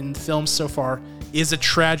and in films so far, is a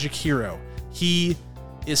tragic hero. He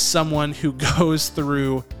is someone who goes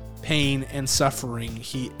through pain and suffering.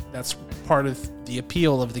 That's part of the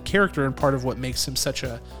appeal of the character, and part of what makes him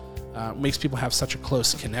makes people have such a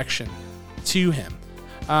close connection to him.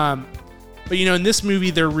 But you know, in this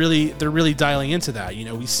movie, they're really dialing into that. You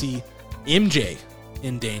know, we see MJ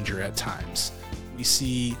in danger at times. We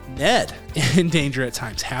see Ned in danger at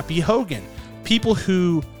times. Happy Hogan, people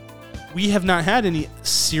who we have not had any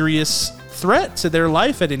serious threat to their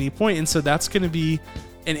life at any point, and so that's going to be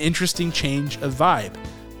an interesting change of vibe.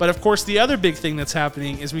 But of course, the other big thing that's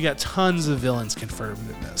happening is we got tons of villains confirmed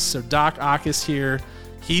in this. So Doc Ock is here.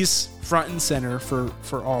 He's front and center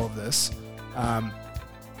for all of this.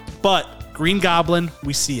 But Green Goblin,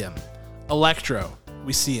 we see him. Electro,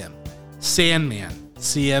 we see him. Sandman,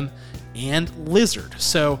 see him. And Lizard.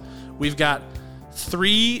 So we've got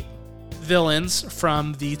 3 villains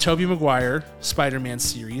from the Tobey Maguire Spider-Man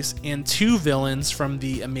series and 2 villains from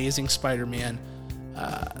the Amazing Spider-Man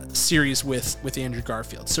series with Andrew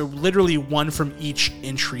Garfield. So literally 1 from each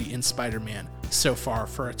entry in Spider-Man so far,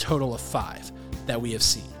 for a total of 5 that we have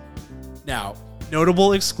seen. Now,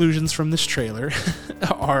 notable exclusions from this trailer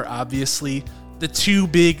are obviously the 2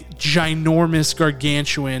 big, ginormous,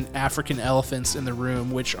 gargantuan African elephants in the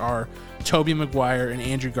room, which are Tobey Maguire and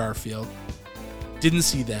Andrew Garfield. Didn't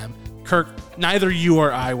see them. Kirk, neither you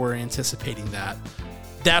or I were anticipating that.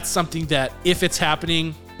 That's something that, if it's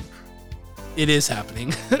happening, it is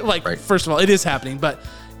happening. Right. First of all, it is happening, but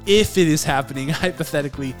if it is happening,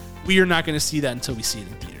 hypothetically, we are not going to see that until we see it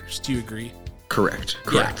in theaters. Do you agree? Correct.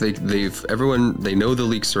 Yeah. They know the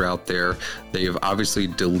leaks are out there. They've obviously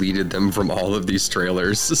deleted them from all of these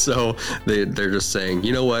trailers. So they're just saying,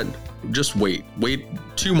 you know what? Just wait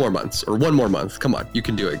 2 more months or 1 more month. Come on, you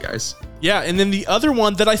can do it, guys. Yeah, and then the other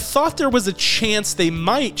one that I thought there was a chance they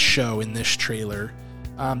might show in this trailer,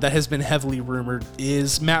 that has been heavily rumored,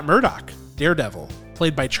 is Matt Murdock, Daredevil,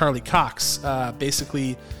 played by Charlie Cox,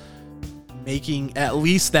 basically making at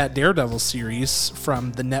least that Daredevil series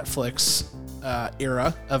from the Netflix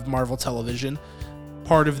era of Marvel television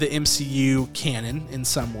part of the MCU canon in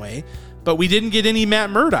some way. But we didn't get any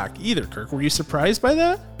Matt Murdock either, Kirk. Were you surprised by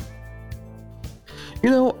that? You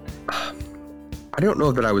know, I don't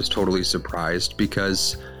know that I was totally surprised,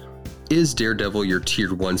 because is Daredevil your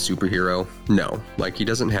tier 1 superhero? No. Like, he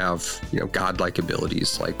doesn't have, godlike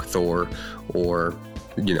abilities like Thor or,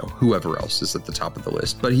 whoever else is at the top of the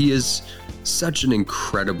list. But he is such an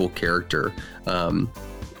incredible character,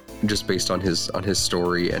 just based on his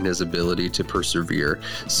story and his ability to persevere.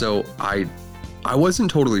 So I wasn't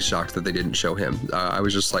totally shocked that they didn't show him. I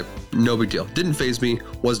was just like, no big deal. Didn't faze me.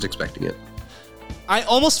 Wasn't expecting it. I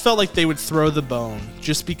almost felt like they would throw the bone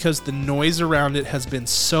just because the noise around it has been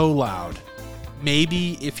so loud.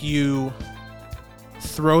 Maybe if you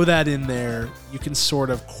throw that in there, you can sort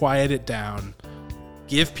of quiet it down,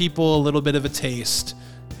 give people a little bit of a taste,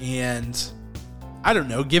 and I don't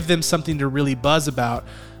know, give them something to really buzz about.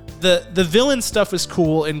 The villain stuff is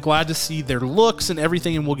cool and glad to see their looks and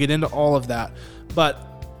everything, and we'll get into all of that. But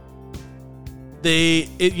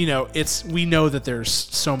we know that there's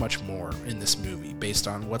so much more in this movie based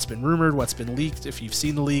on what's been rumored, what's been leaked. If you've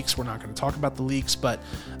seen the leaks, we're not going to talk about the leaks, but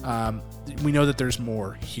we know that there's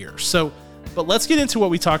more here. But let's get into what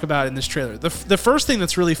we talk about in this trailer. The first thing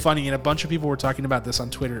that's really funny, and a bunch of people were talking about this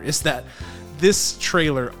on Twitter, is that this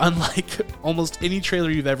trailer, unlike almost any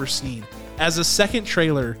trailer you've ever seen, as a second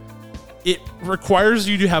trailer, it requires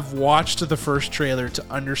you to have watched the first trailer to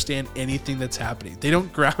understand anything that's happening. They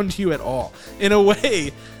don't ground you at all. In a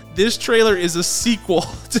way, this trailer is a sequel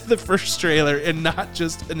to the first trailer and not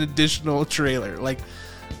just an additional trailer. Like,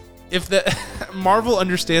 if Marvel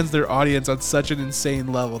understands their audience on such an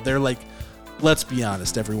insane level, they're like, let's be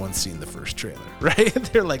honest, everyone's seen the first trailer, right?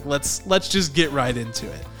 They're like, let's just get right into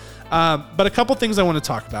it. But a couple things I want to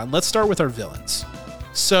talk about. And let's start with our villains.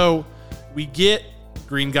 So we get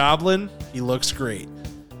Green Goblin. He looks great.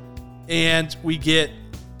 And we get,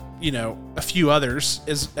 a few others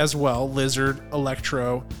as well. Lizard,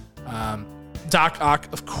 Electro, Doc Ock,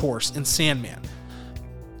 of course, and Sandman.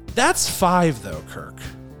 That's 5, though, Kirk.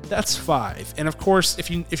 That's 5. And of course,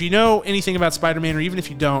 if you know anything about Spider-Man, or even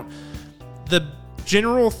if you don't, the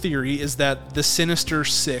general theory is that the Sinister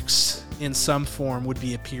Six in some form would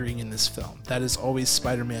be appearing in this film. That is always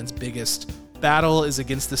Spider-Man's biggest battle, is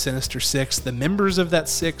against the Sinister Six. The members of that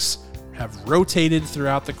six have rotated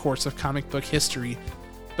throughout the course of comic book history,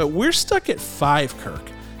 but we're stuck at 5,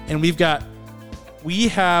 Kirk. And we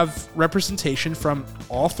have representation from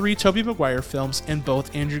all 3 Tobey Maguire films and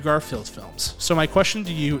both Andrew Garfield films. So my question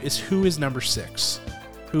to you is, who is number 6?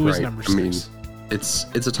 Who is number 6?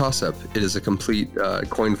 It's a toss-up. It is a complete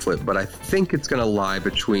coin flip, but I think it's going to lie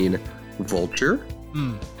between Vulture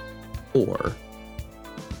or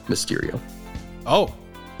Mysterio. Oh,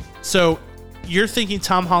 so you're thinking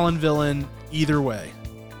Tom Holland villain either way?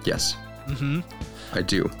 Yes. I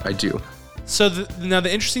do. So now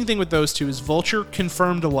the interesting thing with those two is Vulture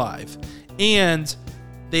confirmed alive, and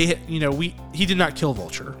he did not kill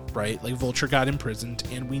Vulture, right? Like, Vulture got imprisoned,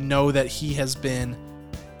 and we know that he has been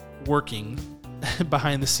working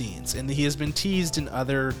behind the scenes, and he has been teased in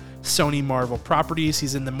other Sony Marvel properties.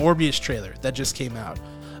 He's in the Morbius trailer that just came out.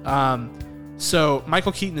 So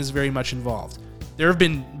Michael Keaton is very much involved. There have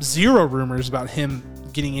been 0 rumors about him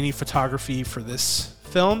getting any photography for this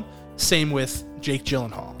film. Same with Jake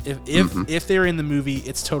Gyllenhaal. If they're in the movie,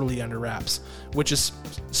 it's totally under wraps, which is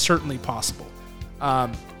certainly possible.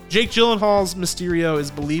 Jake Gyllenhaal's Mysterio is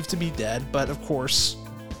believed to be dead, but of course,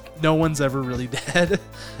 no one's ever really dead,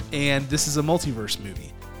 and this is a multiverse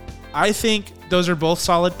movie. I think those are both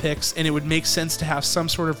solid picks, and it would make sense to have some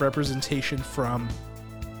sort of representation from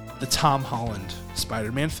the Tom Holland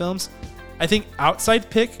Spider-Man films. I think outside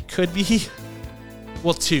pick could be,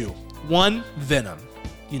 2. 1, Venom.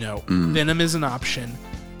 Venom is an option.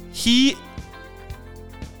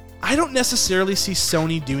 I don't necessarily see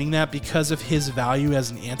Sony doing that because of his value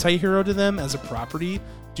as an anti-hero to them as a property.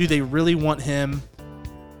 Do they really want him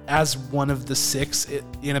as one of the 6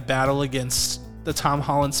 in a battle against the Tom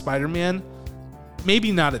Holland Spider-Man?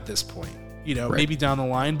 Maybe not at this point. Right. Maybe down the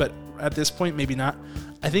line, but at this point, maybe not.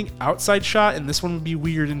 I think outside shot, and this one would be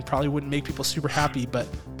weird and probably wouldn't make people super happy, but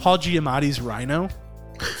Paul Giamatti's Rhino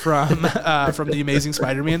from the Amazing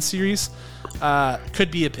Spider-Man series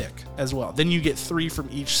could be a pick as well. Then you get 3 from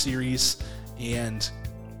each series, and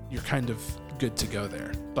you're kind of good to go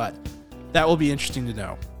there. But that will be interesting to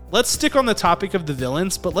know. Let's stick on the topic of the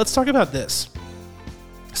villains, but let's talk about this.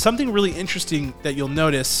 Something really interesting that you'll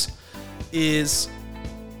notice is,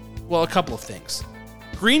 a couple of things.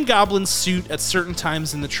 Green Goblin's suit at certain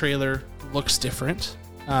times in the trailer looks different,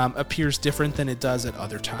 appears different than it does at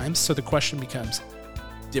other times. So the question becomes,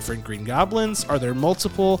 different Green Goblins? Are there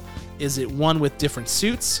multiple? Is it one with different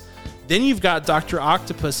suits? Then you've got Dr.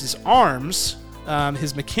 Octopus's arms,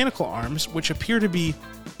 his mechanical arms, which appear to be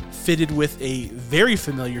fitted with a very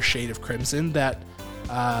familiar shade of crimson that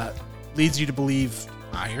leads you to believe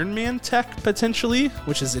Iron Man tech, potentially,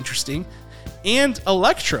 which is interesting. And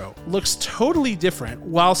Electro looks totally different,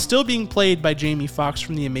 while still being played by Jamie Foxx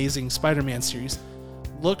from the Amazing Spider-Man series.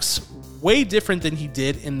 Looks way different than he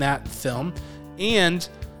did in that film, and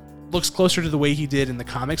looks closer to the way he did in the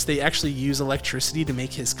comics. They actually use electricity to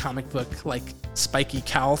make his comic book, spiky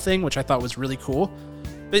cowl thing, which I thought was really cool.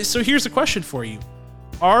 But so here's a question for you.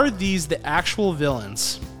 Are these the actual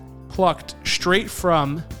villains plucked straight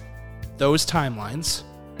from those timelines,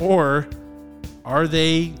 or are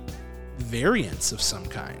they variants of some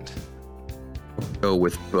kind? go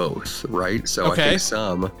with both, right? So Okay. I think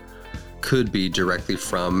some could be directly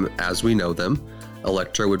from as we know them.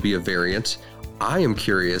 Electro would be a variant. I am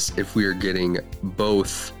curious if we are getting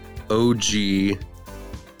both OG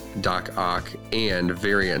Doc Ock and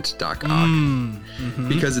variant Doc Ock,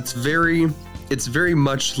 because it's very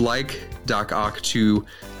much like Doc Ock to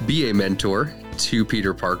be a mentor to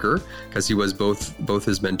Peter Parker, because he was both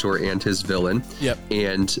his mentor and his villain. Yep.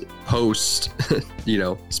 And post,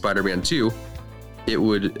 Spider-Man 2,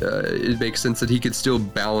 it makes sense that he could still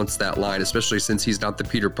balance that line, especially since he's not the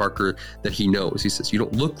Peter Parker that he knows. He says, "You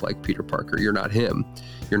don't look like Peter Parker. You're not him.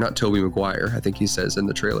 You're not Tobey Maguire," I think he says in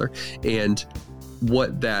the trailer. And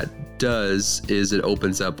what that does is it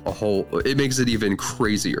opens up it makes it even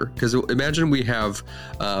crazier, because imagine we have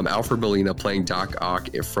Alfred Molina playing Doc Ock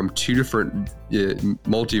from two different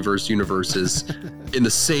multiverse universes in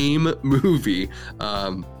the same movie.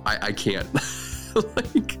 I can't. I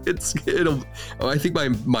think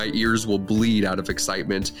my ears will bleed out of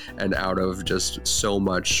excitement and out of just so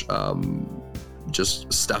much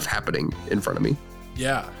just stuff happening in front of me.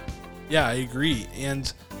 Yeah, I agree.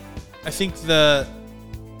 And I think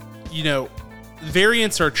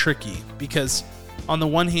variants are tricky, because on the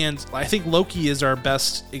one hand, I think Loki is our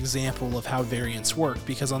best example of how variants work,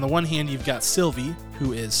 because on the one hand, you've got Sylvie,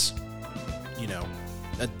 who is,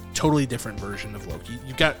 a totally different version of Loki.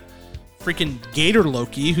 You've got freaking Gator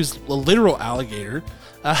Loki, who's a literal alligator,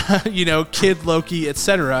 Kid Loki,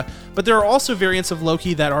 etc. But there are also variants of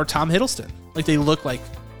Loki that are Tom Hiddleston. Like, they look like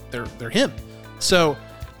they're him. So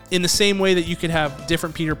in the same way that you could have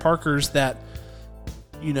different Peter Parkers that,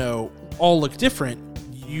 all look different,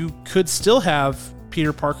 you could still have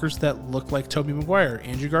Peter Parkers that look like Tobey Maguire,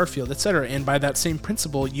 Andrew Garfield, etc. And by that same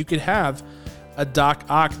principle, you could have a Doc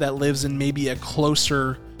Ock that lives in maybe a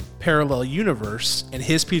closer parallel universe, and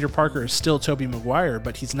his Peter Parker is still Tobey Maguire,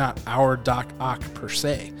 but he's not our Doc Ock per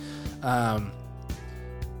se.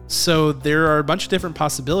 So there are a bunch of different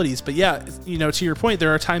possibilities, but yeah, to your point,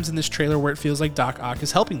 there are times in this trailer where it feels like Doc Ock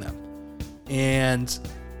is helping them, and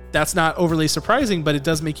that's not overly surprising, but it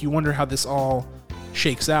does make you wonder how this all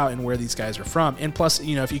shakes out and where these guys are from. And plus,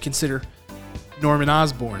 if you consider Norman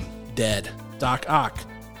Osborn dead, Doc Ock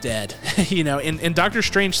dead, and Doctor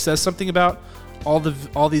Strange says something about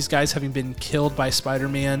all these guys having been killed by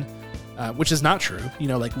Spider-Man, which is not true.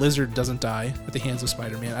 Like Lizard doesn't die at the hands of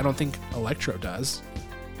Spider-Man. I don't think Electro does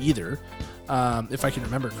either, if I can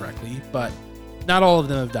remember correctly, but not all of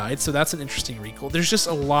them have died. So that's an interesting recall. There's just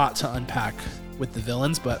a lot to unpack with the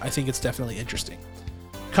villains, but I think it's definitely interesting.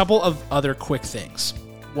 Couple of other quick things.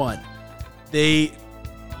 One, they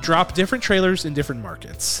drop different trailers in different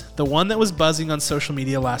markets. The one that was buzzing on social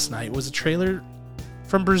media last night was a trailer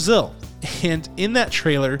from Brazil. And in that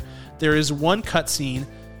trailer, there is one cutscene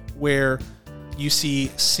where you see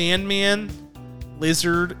Sandman,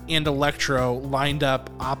 Lizard, and Electro lined up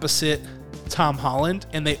opposite Tom Holland,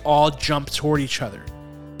 and they all jump toward each other.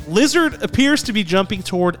 Lizard appears to be jumping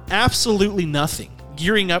toward absolutely nothing,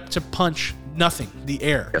 gearing up to punch nothing, the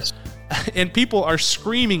air. Yes. And people are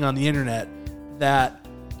screaming on the internet that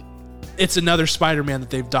it's another Spider-Man that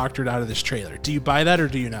they've doctored out of this trailer. Do you buy that or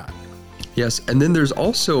do you not? Yes, and then there's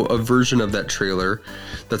also a version of that trailer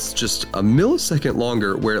that's just a millisecond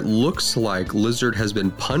longer, where it looks like Lizard has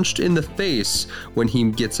been punched in the face when he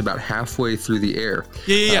gets about halfway through the air.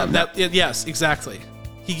 Yeah. Yes, exactly.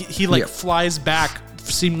 He flies back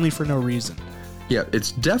seemingly for no reason. Yeah,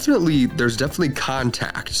 there's definitely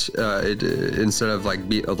contact instead of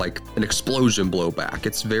like an explosion blowback.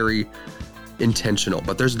 It's very intentional,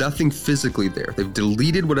 but there's nothing physically there. They've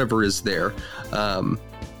deleted whatever is there.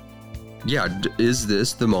 Is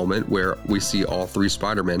this the moment where we see all three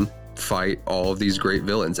Spider-Men fight all of these great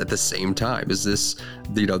villains at the same time? Is this,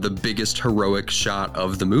 the biggest heroic shot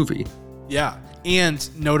of the movie? Yeah. And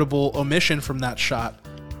notable omission from that shot,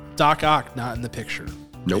 Doc Ock not in the picture.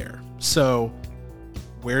 Nope. There. So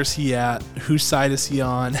where's he at? Whose side is he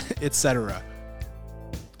on? Etc.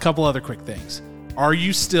 Couple other quick things. Are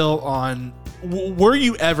you still on, were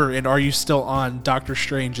you ever, and are you still on Doctor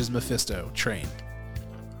Strange's Mephisto train?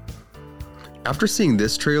 After seeing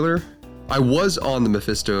this trailer, I was on the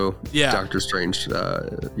Mephisto Doctor Strange,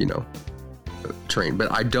 train,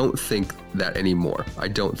 but I don't think that anymore. I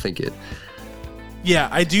don't think it. Yeah,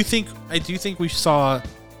 I do think we saw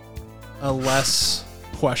a less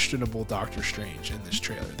questionable Doctor Strange in this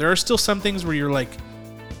trailer. There are still some things where you're like,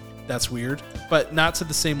 that's weird, but not to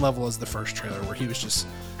the same level as the first trailer, where he was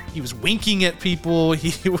winking at people.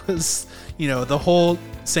 He was, the whole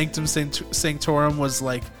Sanctum Sanctorum was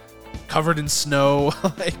like covered in snow,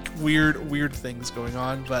 like weird things going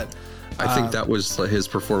on. But I think that was his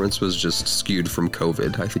performance was just skewed from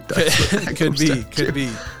COVID. I think that's what that could be.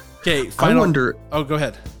 Okay, I wonder. Oh, go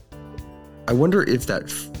ahead. I wonder if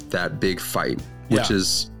that big fight, which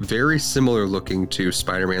is very similar looking to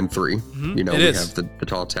Spider-Man 3. Mm-hmm. You know, we have the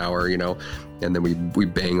tall tower. You know, and then we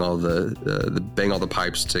bang all the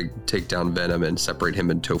pipes to take down Venom and separate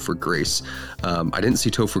him and Topher Grace. I didn't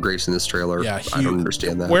see Topher Grace in this trailer. Yeah, I don't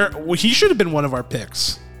understand that. He should have been one of our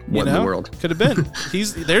picks. What in the world? Could have been.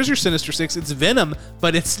 There's your Sinister Six. It's Venom,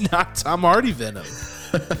 but it's not Tom Hardy Venom.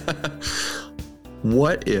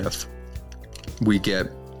 What if we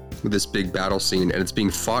get this big battle scene and it's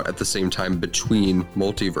being fought at the same time between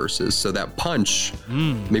multiverses? So that punch,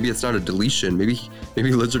 maybe it's not a deletion. Maybe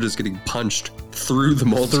Lizard is getting punched through the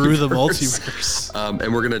multiverse.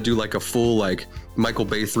 And we're gonna do like a full like Michael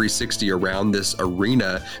Bay 360 around this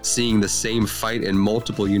arena, seeing the same fight in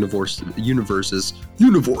multiple universes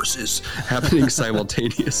happening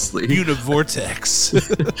simultaneously. Univortex.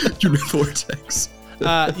 Univortex.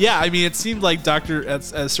 Yeah, I mean, it seemed like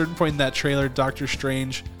at a certain point in that trailer, Doctor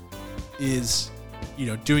Strange is,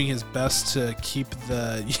 doing his best to keep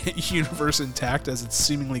the universe intact as it's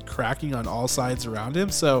seemingly cracking on all sides around him.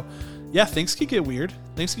 So, yeah, things could get weird.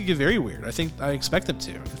 Things could get very weird. I expect them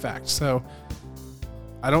to, in fact. So,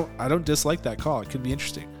 I don't dislike that call. It could be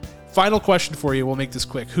interesting. Final question for you. We'll make this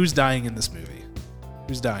quick. Who's dying in this movie?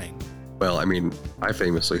 Who's dying? Well, I mean, I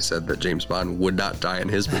famously said that James Bond would not die in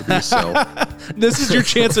his movie, so this is your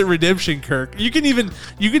chance at redemption, Kirk. You can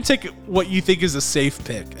take what you think is a safe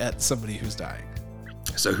pick at somebody who's dying.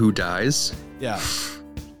 So who dies? Yeah.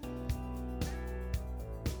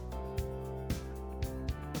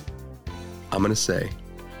 I'm gonna say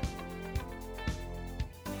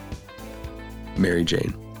Mary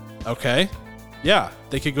Jane. Okay. Yeah,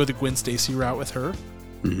 they could go the Gwen Stacy route with her.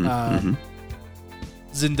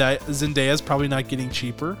 Zendaya's probably not getting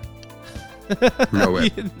cheaper. No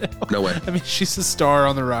way. No way. I mean, she's a star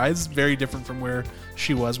on the rise. Very different from where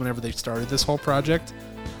she was whenever they started this whole project.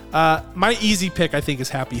 My easy pick, I think, is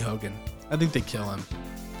Happy Hogan. I think they kill him.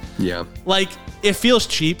 Yeah. Like, it feels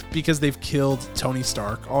cheap because they've killed Tony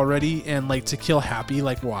Stark already, and like to kill Happy,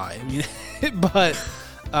 like why? I mean, but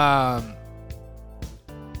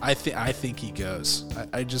I think he goes.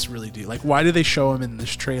 I just really do. Like, why do they show him in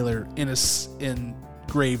this trailer in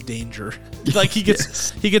grave danger? Like he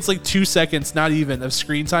gets like 2 seconds, not even, of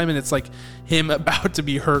screen time, and it's like him about to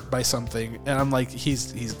be hurt by something, and I'm like,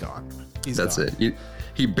 he's gone. That's it.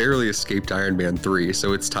 He barely escaped Iron Man 3,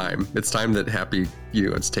 so it's time. It's time that Happy,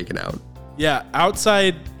 it's taken out. Yeah,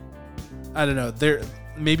 outside, I don't know.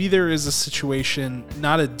 Maybe there is a situation,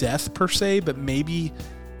 not a death per se, but maybe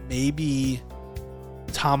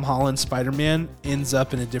Tom Holland Spider-Man ends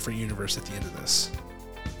up in a different universe at the end of this.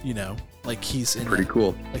 Like he's in pretty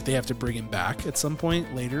cool. Like they have to bring him back at some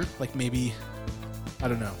point later. Like maybe, I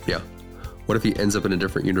don't know. Yeah. What if he ends up in a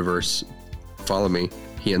different universe? Follow me.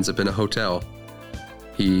 He ends up in a hotel.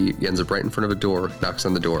 He ends up right in front of a door, knocks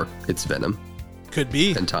on the door. It's Venom. Could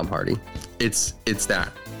be. And Tom Hardy. It's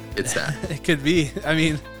that. It could be. I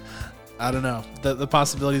mean, I don't know. The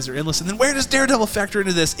possibilities are endless. And then where does Daredevil factor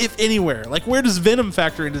into this, if anywhere? Like, where does Venom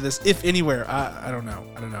factor into this, if anywhere? I don't know.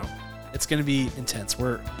 It's going to be intense.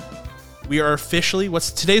 We are officially,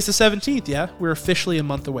 today's the 17th, yeah? We're officially a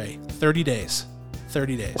month away. 30 days.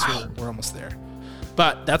 30 days. Wow. We're almost there.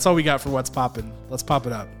 But that's all we got for What's Poppin'. Let's pop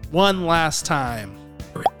it up one last time.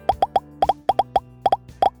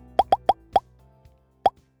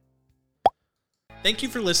 Thank you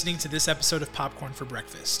for listening to this episode of Popcorn for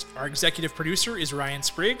Breakfast. Our executive producer is Ryan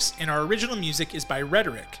Spriggs, and our original music is by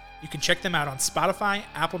Rhetoric. You can check them out on Spotify,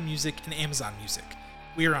 Apple Music, and Amazon Music.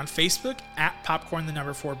 We are on Facebook at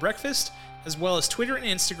Popcorn4Breakfast, as well as Twitter and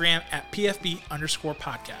Instagram at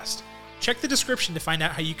PFB_podcast. Check the description to find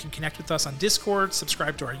out how you can connect with us on Discord,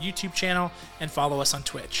 subscribe to our YouTube channel, and follow us on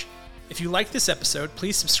Twitch. If you like this episode,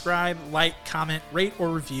 please subscribe, like, comment, rate, or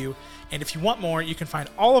review. And if you want more, you can find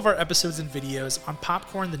all of our episodes and videos on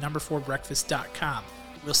popcorn4breakfast.com.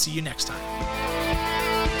 We'll see you next time.